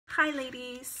Hi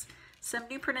ladies, some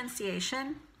new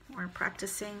pronunciation. We're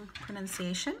practicing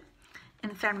pronunciation.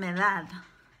 Enfermedad,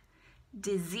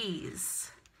 disease,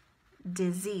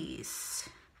 disease.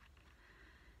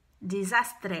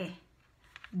 Desastre,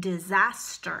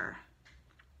 disaster,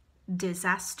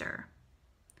 disaster.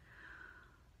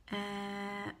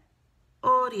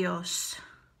 Odios,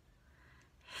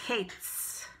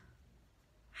 hates,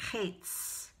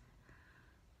 hates.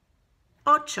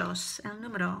 Ochos, el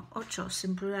número, ochos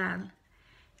en plural.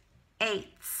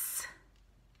 Eights,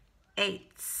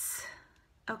 eights.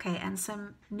 Okay, and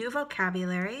some new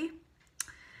vocabulary.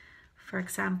 For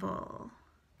example,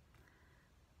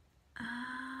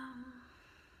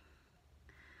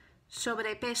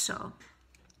 sobrepeso,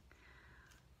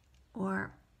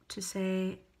 or to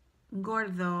say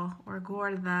gordo or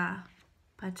gorda,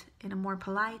 but in a more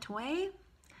polite way,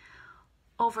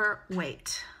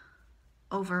 overweight,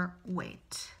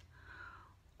 overweight.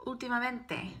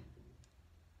 Últimamente,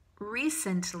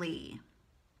 recently,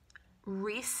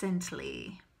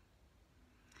 recently.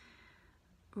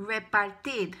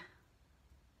 Repartir,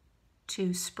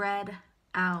 to spread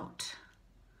out,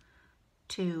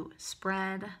 to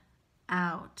spread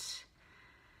out.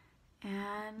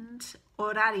 And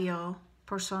horario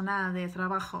personal de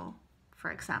trabajo,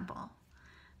 for example,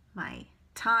 my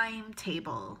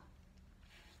timetable,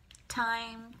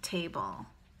 timetable.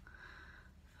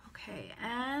 Okay,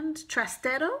 and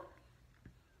trastero,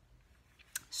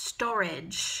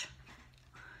 storage.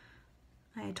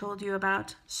 I told you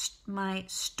about my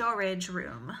storage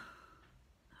room.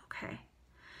 Okay,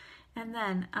 and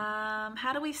then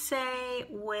how do we say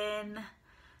when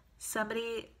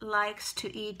somebody likes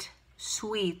to eat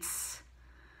sweets?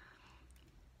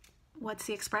 What's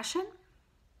the expression?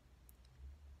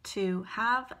 To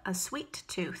have a sweet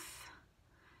tooth.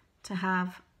 To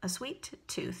have a sweet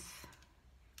tooth.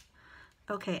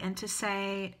 Okay, and to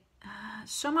say,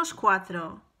 somos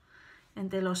cuatro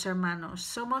entre los hermanos.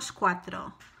 Somos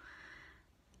cuatro.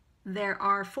 There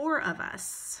are four of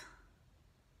us.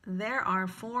 There are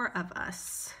four of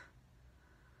us.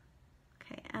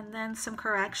 Okay, and then some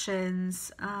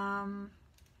corrections.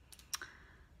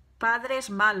 Padres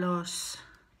malos.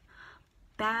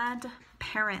 Bad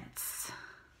parents.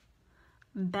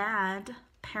 Bad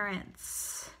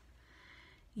parents.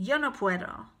 Yo no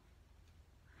puedo.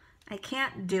 I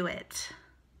can't do it.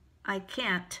 I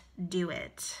can't do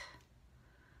it.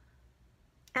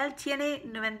 Él tiene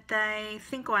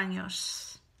 95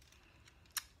 años.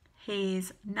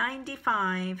 He's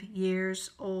 95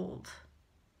 years old.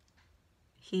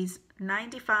 He's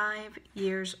 95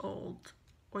 years old.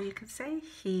 Or you can say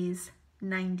he's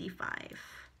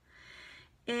 95.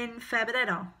 En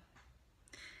febrero.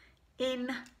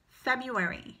 In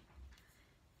February.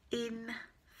 In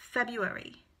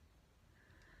February.